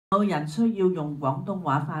有人需要用廣東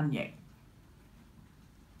話翻譯。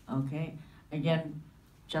Okay, again,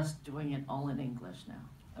 just doing it all in English now.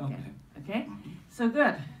 Okay, okay, so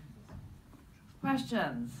good.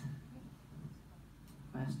 Questions?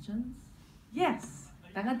 Questions? Yes.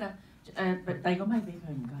 等一等，遞個咪俾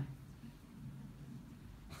佢，唔該。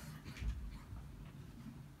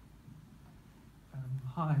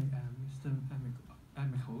Hi, Mr.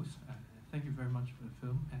 Emigholz. Thank you very much for the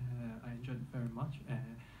film. I enjoyed it very much.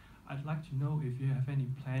 I'd like to know if you have any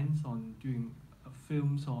plans on doing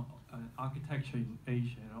films on architecture in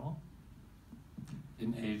Asia at all?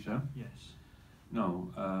 In Asia? Yes. No,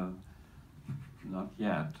 not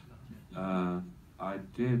yet. I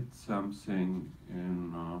did something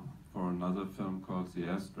for another film called The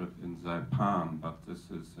Airstrip in Saipan, but this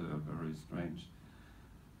is very strange.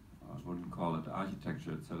 I wouldn't call it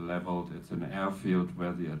architecture. It's an airfield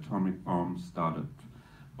where the atomic bomb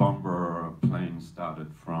bomber plane started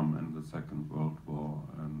from in the Second World War,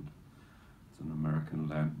 and it's an American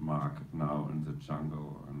landmark now in the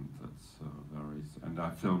jungle, and and I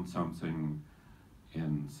filmed something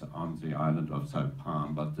on the island of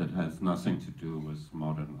Saipan, but that has nothing to do with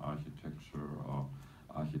modern architecture or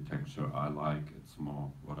architecture I like. It's more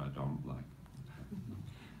what I don't like.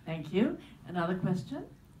 Thank you. Another question?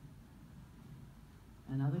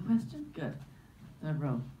 Another question? Good. Third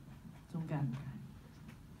row.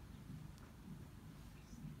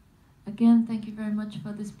 Again, thank you very much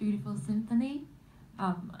for this beautiful symphony.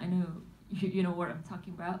 I know you know what I'm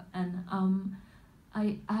talking about, and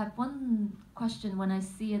I have one question. When I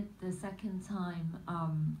see it the second time,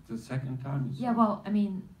 the second time? Yeah, well, I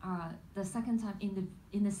mean, the second time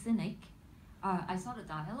in the Cynic, I saw the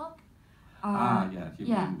dialogue.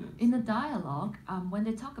 Yeah. In the dialogue, when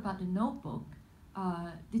they talk about the notebook,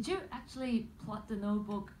 did you actually plot the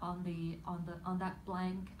notebook on that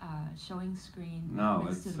blank showing screen? No,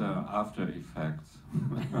 it's After Effects.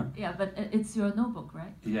 Yeah, but it's your notebook,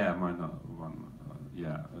 right? Yeah,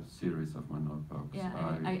 a series of my notebooks. Yeah,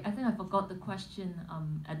 I think I forgot the question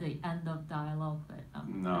at the end of dialogue, but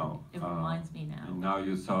no, it reminds me now. Now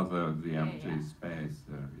you saw the empty space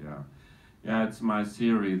there. Yeah. Yeah, it's my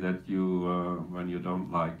theory that you, when you don't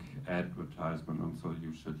like advertisement, and so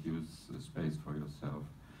you should use the space for yourself.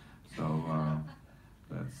 So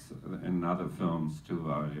that's in other films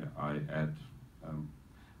too. I add,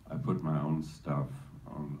 I put my own stuff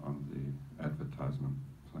on the advertisement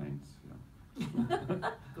planes.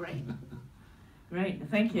 Yeah. Great. Great,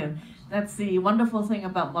 thank you. That's the wonderful thing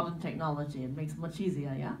about modern technology. It makes it much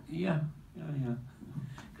easier, yeah? Yeah.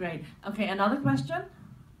 Great. Okay, another question?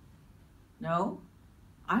 No?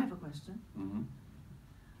 I have a question. Mm-hmm.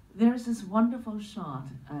 There's this wonderful shot,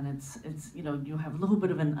 and it's you have a little bit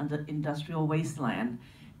of an industrial wasteland,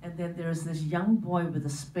 and then there's this young boy with a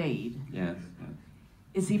spade. Yes.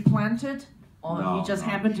 Is he planted, or he just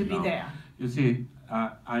happened to be there? You see,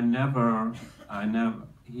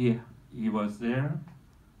 he was there,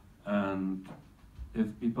 and if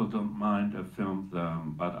people don't mind, I filmed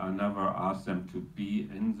them, but I never asked them to be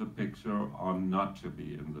in the picture or not to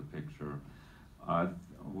be in the picture. I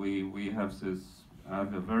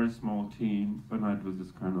have a very small team when I do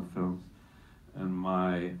this kind of films, and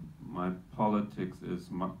my politics is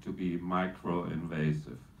to be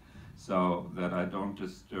micro-invasive, so that I don't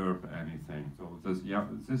disturb anything. So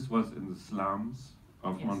this was in the slums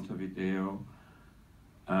of Montevideo,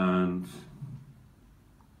 and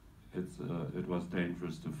it was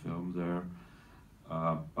dangerous to film there,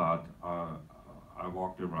 but I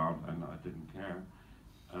walked around and I didn't care,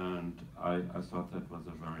 and I thought that was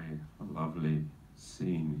a very lovely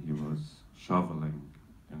scene. He was shoveling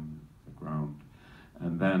in the ground,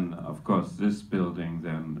 and then of course this building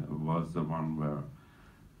then was the one where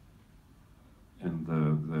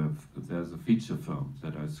there's a feature film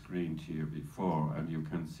that I screened here before, and you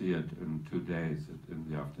can see it in 2 days. In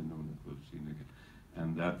the afternoon it will seen again.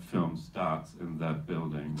 And that film starts in that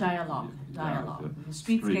building. Dialogue. The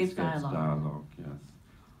Streetscapes dialogue. Yes.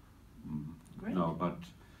 Great. No, but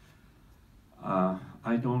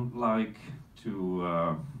I don't like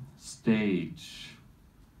to stage.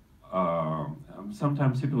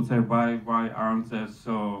 Sometimes people say, why aren't there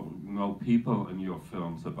no people in your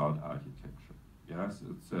films about architecture? Yes,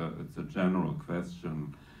 it's a general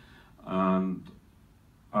question, and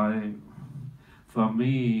for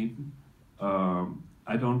me.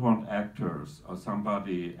 I don't want actors or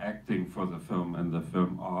somebody acting for the film in the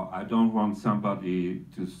film, or I don't want somebody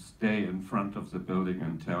to stay in front of the building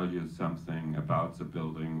and tell you something about the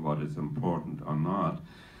building, what is important or not,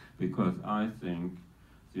 because I think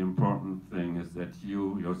the important thing is that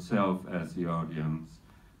you yourself as the audience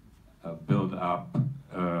build up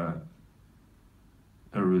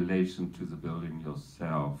a relation to the building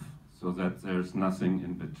yourself, so that there's nothing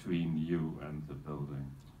in between you and the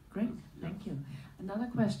building. Great, Yes. thank you. Another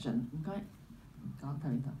question.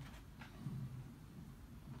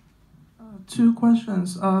 Two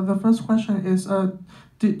questions. The first question is,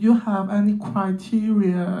 did you have any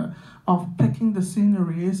criteria of picking the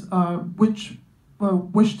sceneries, which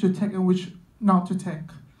to take and which not to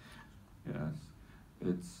take? Yes,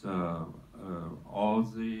 it's all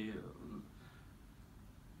the,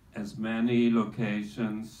 as many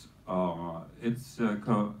locations, it's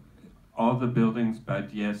all the buildings by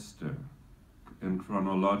Dieste in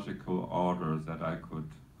chronological order that I could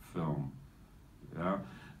film. Yeah,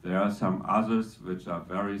 there are some others which are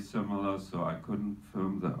very similar, so I couldn't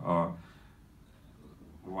film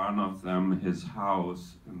one of them, his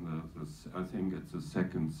house, in I think it's the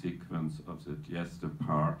second sequence of the Dieste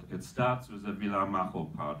part. It starts with the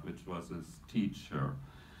Vilamajo part, which was his teacher,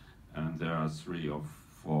 and there are 3 or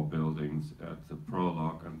 4 buildings at the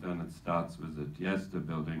prologue, and then it starts with the Dieste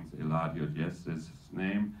buildings. Eladio Dieste is his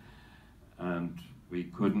name, and we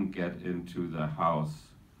couldn't get into the house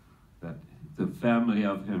that the family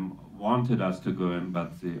of him wanted us to go in,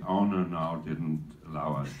 but the owner now didn't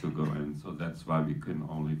allow us to go in, so that's why we could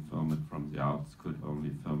only film it from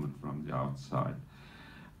the outside.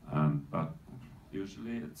 But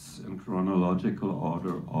usually it's in chronological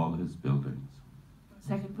order, all his buildings.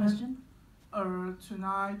 Second question?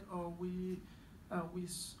 Tonight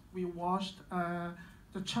we watched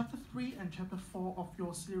the chapter 3 and chapter 4 of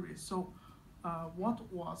your series. So what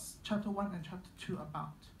was chapter 1 and chapter 2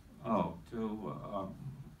 about? Oh,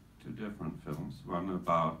 two different films. One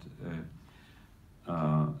about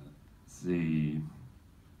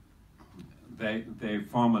they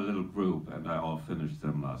form a little group, and I all finished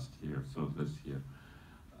them last year, so this year.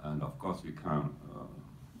 And of course we can't,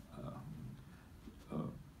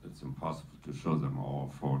 it's impossible to show them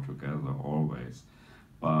all 4 together always.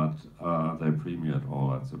 But they premiered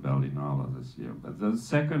all at the Berlinale this year. But the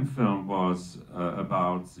second film was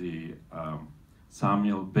about the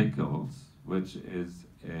Samuel Emigholz, which is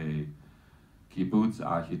a kibbutz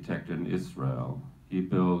architect in Israel. He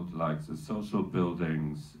built like the social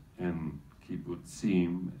buildings in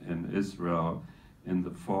kibbutzim in Israel in the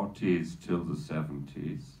 40s till the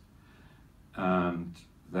 70s. And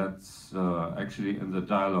that's actually in the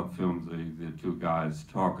dialogue film, the 2 guys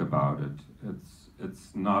talk about it.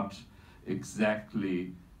 It's not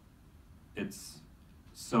exactly, it's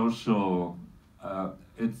social,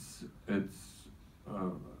 it's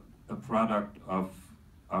a product of,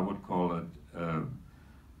 I would call it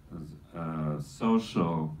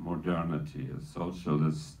social modernity,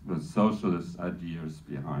 with socialist ideas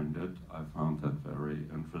behind it. I found that very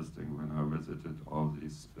interesting when I visited all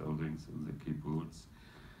these buildings in the kibbutz.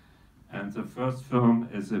 And the first film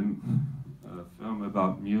is a film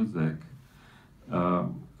about music.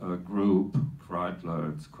 A group,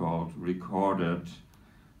 Kreidler, it's called, recorded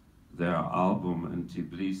their album in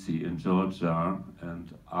Tbilisi in Georgia,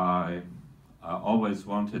 and I always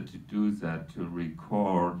wanted to do that, to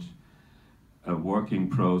record a working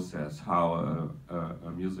process, how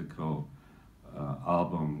a musical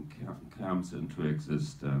album comes into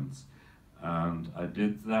existence. And I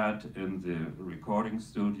did that in the recording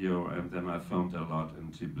studio, and then I filmed a lot in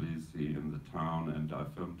Tbilisi, in the town, and I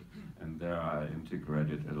filmed, and there I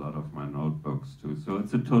integrated a lot of my notebooks too. So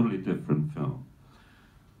it's a totally different film.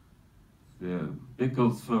 The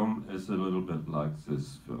Emigholz film is a little bit like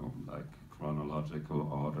this film, like chronological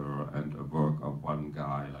order and a work of one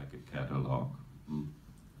guy, like a catalog.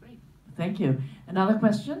 Great, thank you. Another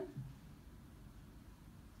question?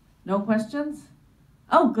 No questions?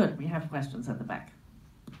 Oh, good, we have questions at the back.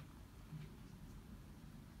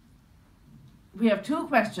 We have 2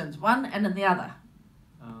 questions, one and then the other.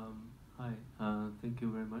 Hi, thank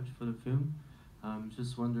you very much for the film. I'm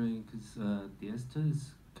just wondering, because Dieste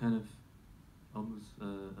is kind of almost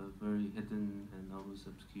a very hidden and almost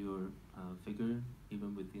obscure figure,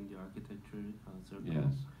 even within the architecture circles.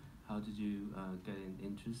 Yes. How did you get an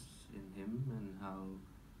interest in him, and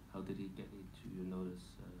how did he get into your notice?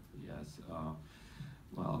 Yes.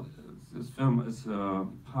 Well, this film is a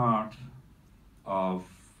part of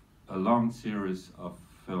a long series of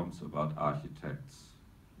films about architects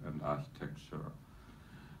and architecture.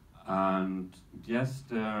 And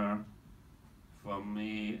Dieste, for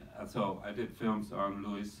me, so I did films on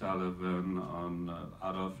Louis Sullivan, on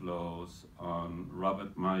Adolf Loos, on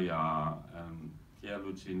Robert Maillard, and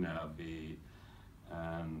Pierluigi Nervi,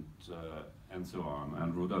 and so on,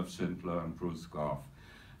 and Rudolf Schindler and Bruce Goff.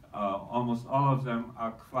 Almost all of them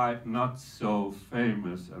are quite not so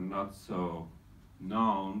famous and not so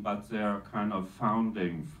known, but they're kind of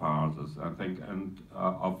founding fathers, I think, and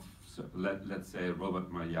let's say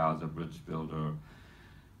Robert Maillard, the bridge builder.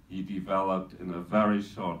 He developed in a very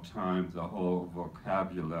short time the whole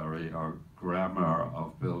vocabulary or grammar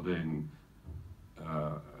of building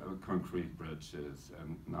concrete bridges,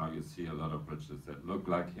 and now you see a lot of bridges that look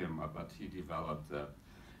like him, but he developed that.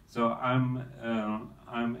 So I'm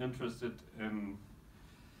interested in,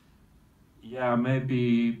 yeah,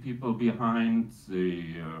 maybe people behind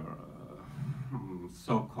the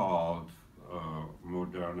so-called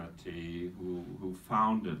modernity who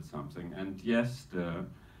founded something, and Dieste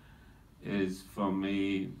is for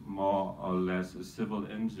me more or less a civil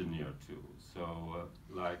engineer too. So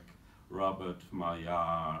like Robert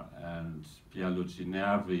Maillard and Pierluigi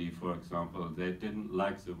Nervi, for example, they didn't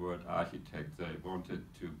like the word architect, they wanted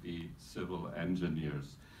to be civil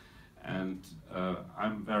engineers. And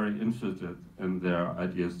I'm very interested in their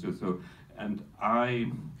ideas too. So, and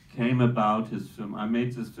I came about his film, I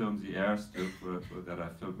made this film, The Erste, that I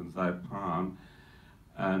filmed in Saipan,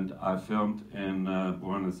 and I filmed in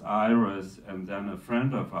Buenos Aires, and then a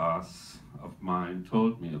friend of mine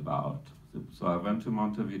told me about. So I went to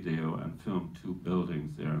Montevideo and filmed 2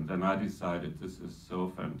 buildings there, and then I decided this is so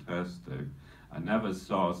fantastic. I never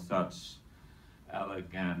saw such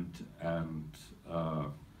elegant and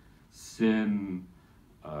thin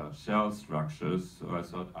shell structures, so I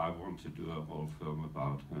thought I want to do a whole film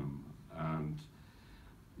about him. And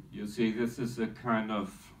you see, this is a kind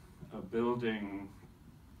of a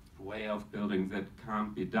way of building that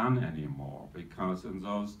can't be done anymore, because in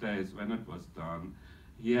those days when it was done,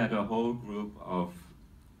 he had a whole group of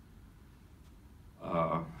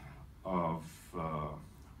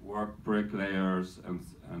work bricklayers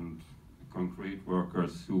and concrete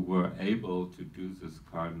workers who were able to do this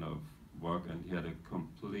kind of work, and he had a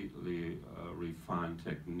completely refined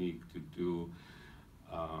technique to do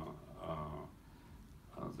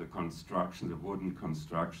the construction, the wooden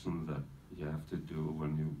construction that you have to do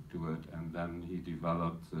when you do it. And then he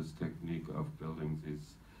developed this technique of building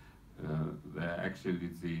these they're actually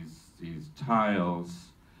these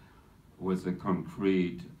tiles with the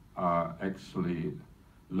concrete are actually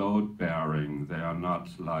load bearing. They are not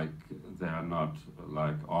like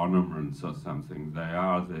ornaments or something. They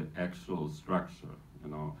are the actual structure, you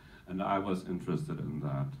know. And I was interested in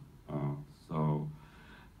that.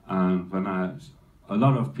 And when a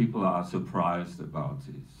lot of people are surprised about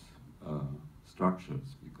these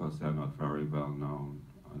structures because they're not very well known.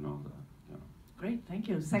 I know that. Great, thank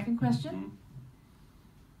you. Second question?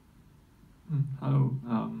 Hello.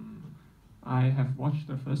 I have watched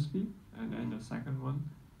the first film and then the second one.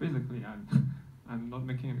 Basically, I'm not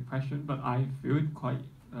making any question, but I feel quite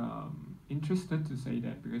interested to say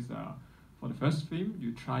that because for the first film,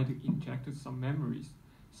 you try to inject some memories,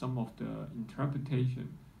 some of the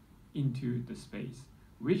interpretation into the space,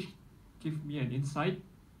 which give me an insight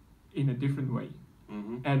in a different way.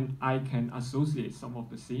 And I can associate some of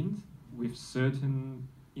the scenes with certain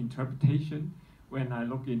interpretation. When I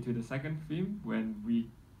look into the second film, when we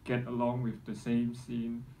get along with the same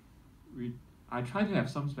scene, I try to have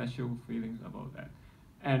some special feelings about that.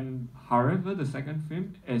 And however, the second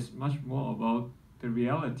film is much more about the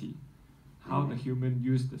reality, how the human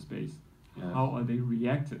use the space, how are they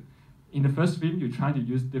reacted. In the first film, you try to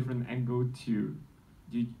use different angle to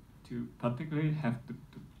particularly have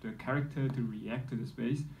the character to react to the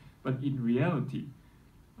space, but in reality,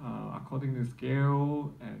 according to the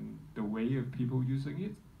scale and the way of people using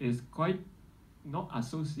it, is quite not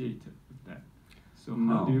associated with that. So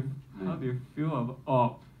how do you feel about,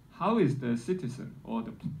 or how is the citizen or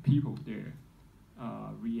the people there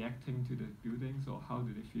reacting to the buildings, or how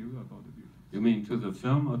do they feel about the buildings? You mean to the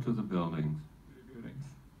film or to the buildings? To the buildings.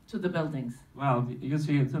 To the buildings. Well, you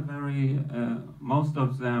see, it's a very, most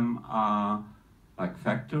of them are like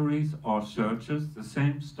factories or churches, the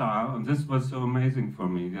same style, and this was so amazing for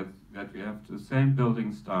me that we have the same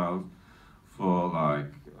building styles for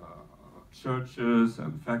like churches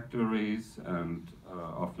and factories and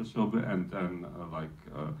official, and then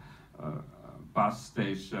bus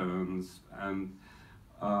stations, and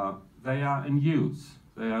they are in use.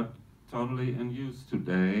 They are totally in use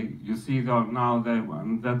today. You see that now,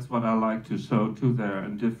 and that's what I like to show too. They're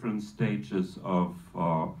in different stages of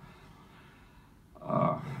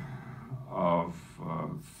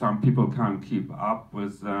some people can't keep up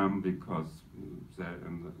with them because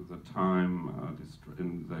in the time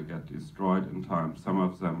they get destroyed in time. Some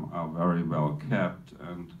of them are very well kept,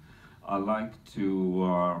 and I like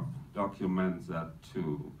to document that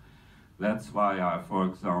too. That's why I, for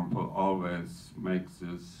example, always make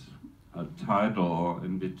this a title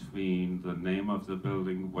in between the name of the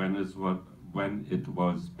building, when is when it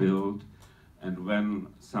was built and when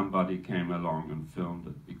somebody came along and filmed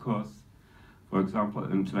it. Because, for example,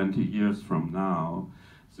 in 20 years from now,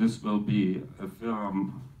 this will be a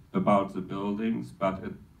film about the buildings, but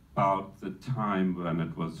about the time when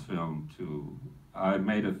it was filmed too. I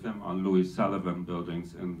made a film on Louis Sullivan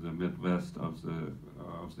buildings in the Midwest of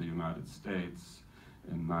the United States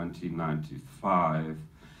in 1995.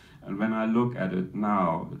 And when I look at it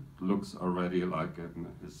now, it looks already like an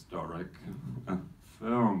historic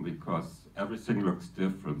film, because everything looks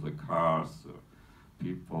different, the cars, the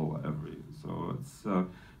people, so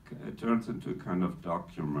it turns into a kind of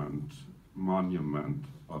monument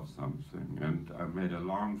of something. And I made a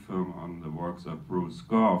long film on the works of Bruce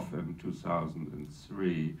Goff in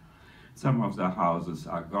 2003. Some of the houses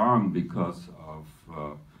are gone because of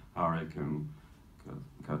Hurricane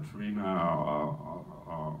Katrina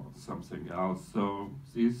or something else. So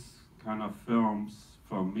these kind of films,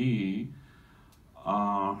 for me,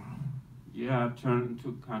 turn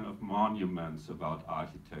into kind of monuments about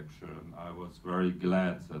architecture, and I was very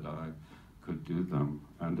glad that I could do them,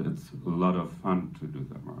 and it's a lot of fun to do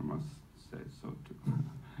them, I must say so too.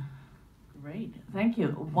 Great, thank you.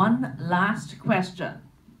 One last question.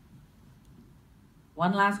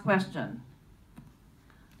 One last question.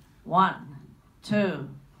 1, 2.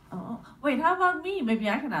 Oh, wait, how about me? Maybe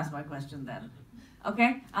I can ask my question then.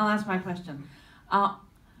 Okay, I'll ask my question.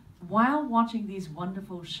 While watching these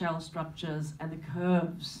wonderful shell structures and the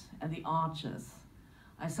curves and the arches,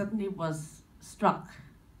 I suddenly was struck,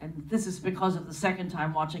 and this is because of the second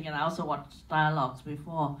time watching it, I also watched dialogues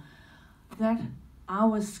before, that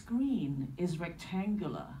our screen is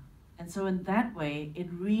rectangular. And so in that way, it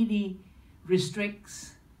really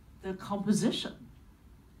restricts the composition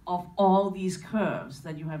of all these curves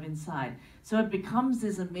that you have inside. So it becomes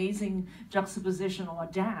this amazing juxtaposition or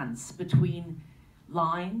dance between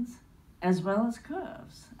lines as well as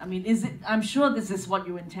curves. I mean, I'm sure this is what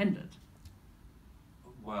you intended.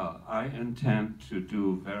 Well, I intend to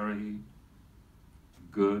do very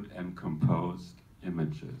good and composed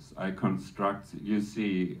images. I construct, you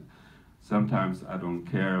see, sometimes I don't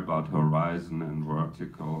care about horizon and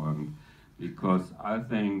vertical, and because I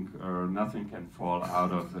think nothing can fall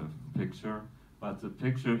out of the picture, but the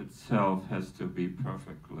picture itself has to be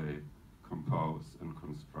perfectly composed and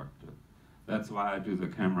constructed. That's why I do the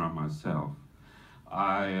camera myself.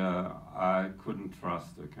 I couldn't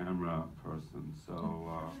trust a camera person,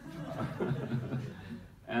 so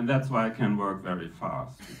and that's why I can work very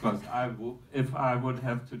fast, because if I would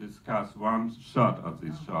have to discuss one shot of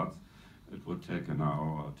these shots, it would take an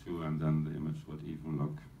hour or two, and then the image would even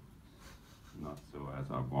look not so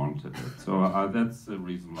as I wanted it. So that's the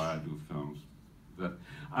reason why I do films. That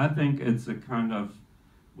I think it's a kind of,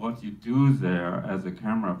 what you do there as a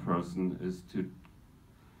camera person is to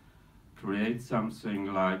create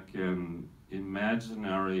something like an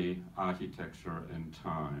imaginary architecture in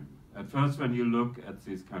time. At first, when you look at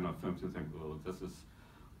these kind of films, you think, oh, this is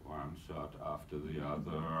one shot after the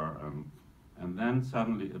other, and then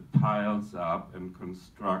suddenly it piles up and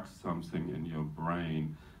constructs something in your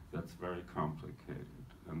brain that's very complicated,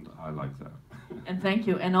 and I like that. And thank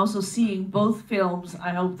you. And also seeing both films, I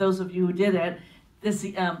hope those of you who did it,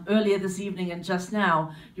 earlier this evening and just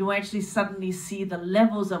now, you actually suddenly see the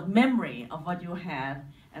levels of memory of what you had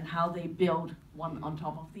and how they build one on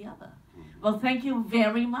top of the other. Well, thank you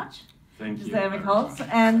very much, Thank you. Mr. Emigholz.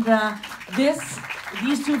 And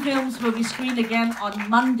these two films will be screened again on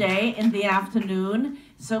Monday in the afternoon.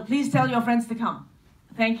 So please tell your friends to come.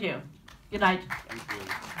 Thank you. Good night. Thank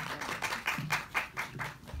you.